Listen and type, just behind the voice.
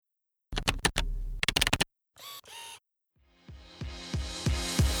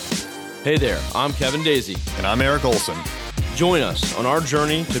Hey there, I'm Kevin Daisy. And I'm Eric Olson. Join us on our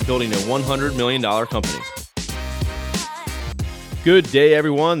journey to building a $100 million company. Good day,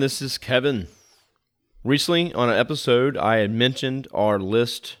 everyone. This is Kevin. Recently, on an episode, I had mentioned our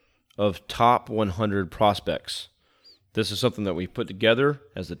list of top 100 prospects. This is something that we put together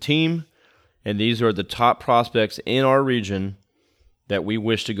as a team, and these are the top prospects in our region that we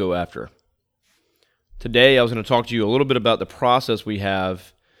wish to go after. Today, I was going to talk to you a little bit about the process we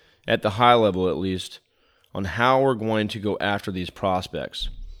have, at the high level at least, on how we're going to go after these prospects.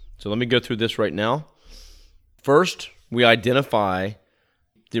 So let me go through this right now. First, we identify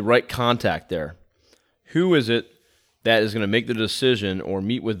the right contact there. Who is it that is going to make the decision or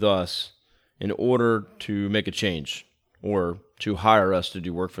meet with us in order to make a change or to hire us to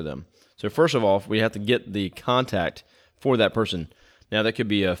do work for them? So first of all, we have to get the contact for that person. Now, that could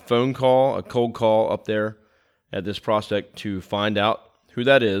be a phone call, a cold call up there at this prospect to find out who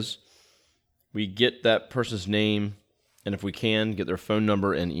that is. We get that person's name, and if we can, get their phone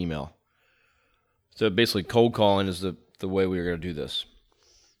number and email. So basically, cold calling is the way we're going to do this.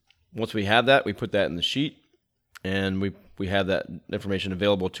 Once we have that, we put that in the sheet, and we have that information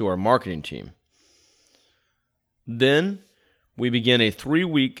available to our marketing team. Then we begin a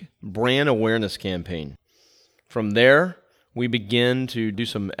 3-week brand awareness campaign. From there, we begin to do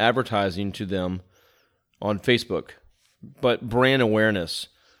some advertising to them on Facebook. But brand awareness.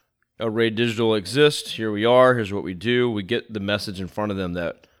 Array Digital exists. Here we are. Here's what we do. We get the message in front of them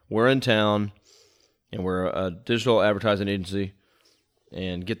that we're in town and we're a digital advertising agency,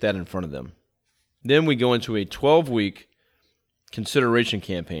 and get that in front of them. Then we go into a 12-week consideration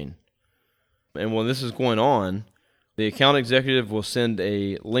campaign. And when this is going on, the account executive will send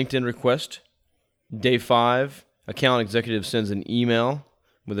a LinkedIn request. Day 5, account executive sends an email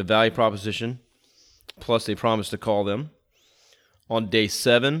with a value proposition, plus they promise to call them. On day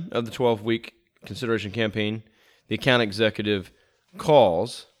 7 of the 12-week consideration campaign, the account executive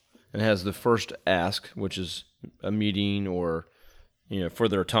calls and has the first ask, which is a meeting or for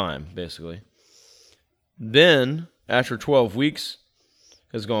their time, basically. Then, after 12 weeks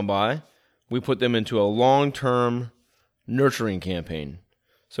has gone by, we put them into a long-term nurturing campaign.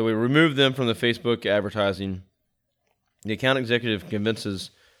 So we remove them from the Facebook advertising. The account executive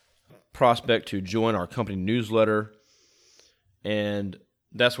convinces prospect to join our company newsletter, and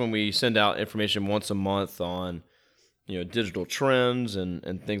that's when we send out information once a month on digital trends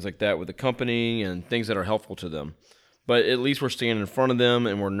and things like that with the company and things that are helpful to them. But at least we're staying in front of them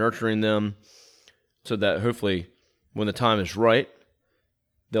and we're nurturing them so that hopefully when the time is right,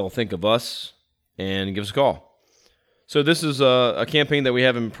 they'll think of us and give us a call. So this is a campaign that we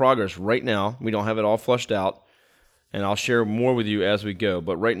have in progress right now. We don't have it all flushed out, and I'll share more with you as we go.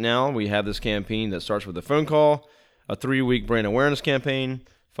 But right now, we have this campaign that starts with a phone call, a 3-week brand awareness campaign,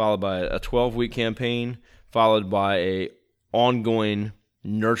 followed by a 12-week campaign, followed by a ongoing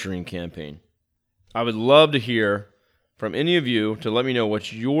nurturing campaign. I would love to hear from any of you to let me know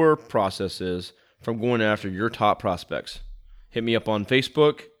what your process is from going after your top prospects. Hit me up on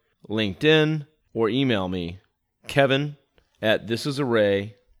Facebook, LinkedIn, or email me,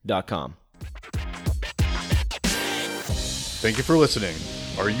 kevin@thisisarray.com. Thank you for listening.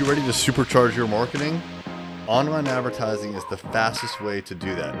 Are you ready to supercharge your marketing? Online advertising is the fastest way to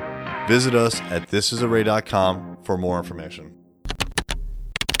do that. Visit us at thisisarray.com for more information.